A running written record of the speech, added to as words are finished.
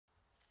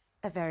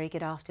A very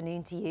good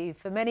afternoon to you.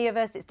 For many of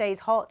us, it stays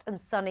hot and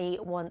sunny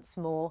once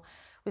more.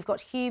 We've got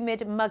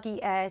humid,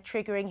 muggy air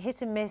triggering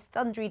hit and miss,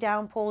 thundery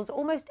downpours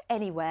almost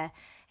anywhere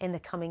in the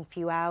coming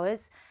few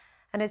hours.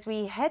 And as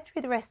we head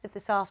through the rest of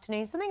this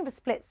afternoon, something of a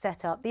split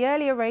setup. The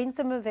earlier rain,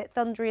 some of it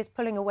thundery, is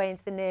pulling away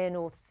into the near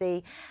North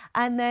Sea.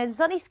 And then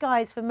sunny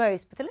skies for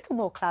most, but a little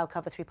more cloud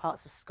cover through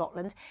parts of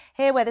Scotland.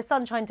 Here, where the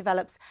sunshine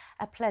develops,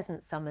 a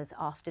pleasant summer's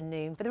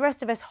afternoon. For the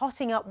rest of us,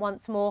 hotting up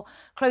once more,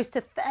 close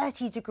to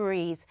 30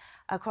 degrees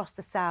across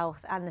the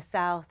south and the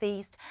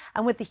southeast.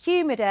 And with the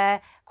humid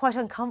air, quite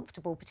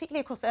uncomfortable,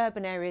 particularly across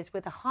urban areas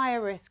with a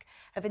higher risk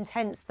of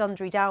intense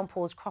thundery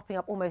downpours cropping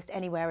up almost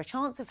anywhere, a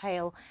chance of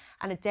hail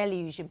and a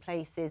deluge in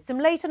places. Some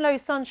late and low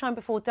sunshine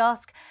before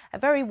dusk, a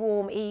very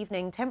warm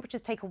evening.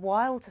 Temperatures take a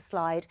while to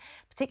slide,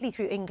 particularly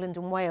through England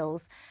and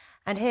Wales.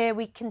 And here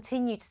we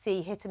continue to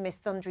see hit and miss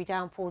thundery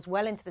downpours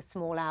well into the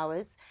small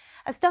hours.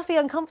 A stuffy,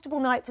 uncomfortable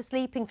night for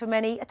sleeping for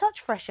many, a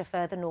touch fresher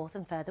further north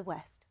and further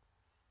west.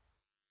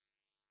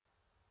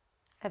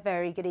 A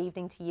very good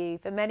evening to you.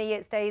 For many,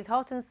 it stays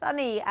hot and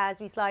sunny as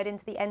we slide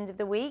into the end of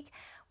the week.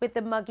 With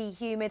the muggy,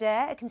 humid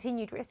air, a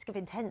continued risk of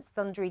intense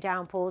thundery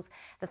downpours.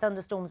 The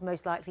thunderstorms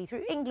most likely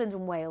through England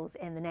and Wales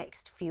in the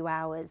next few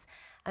hours.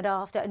 And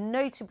after a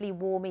notably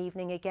warm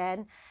evening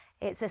again,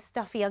 it's a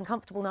stuffy,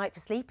 uncomfortable night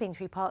for sleeping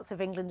through parts of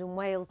England and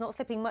Wales, not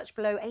slipping much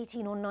below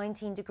 18 or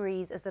 19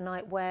 degrees as the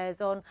night wears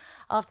on.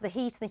 After the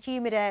heat and the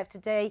humid air of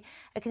today,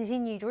 a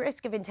continued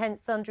risk of intense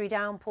thundery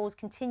downpours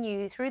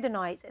continue through the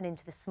night and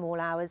into the small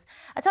hours.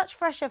 A touch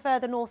fresher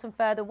further north and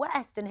further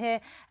west, and here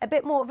a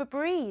bit more of a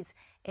breeze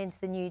into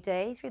the new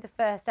day through the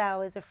first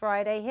hours of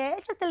Friday. Here,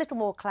 just a little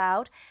more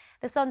cloud.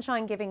 The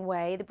sunshine giving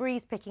way, the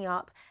breeze picking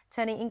up,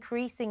 turning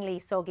increasingly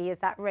soggy as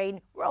that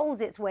rain rolls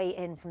its way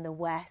in from the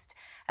west.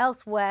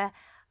 Elsewhere,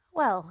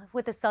 well,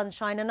 with the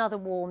sunshine, another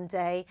warm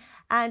day.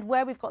 And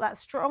where we've got that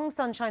strong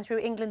sunshine through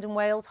England and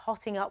Wales,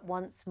 hotting up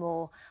once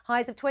more.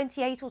 Highs of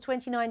 28 or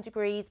 29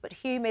 degrees, but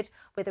humid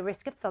with a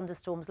risk of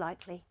thunderstorms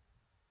likely.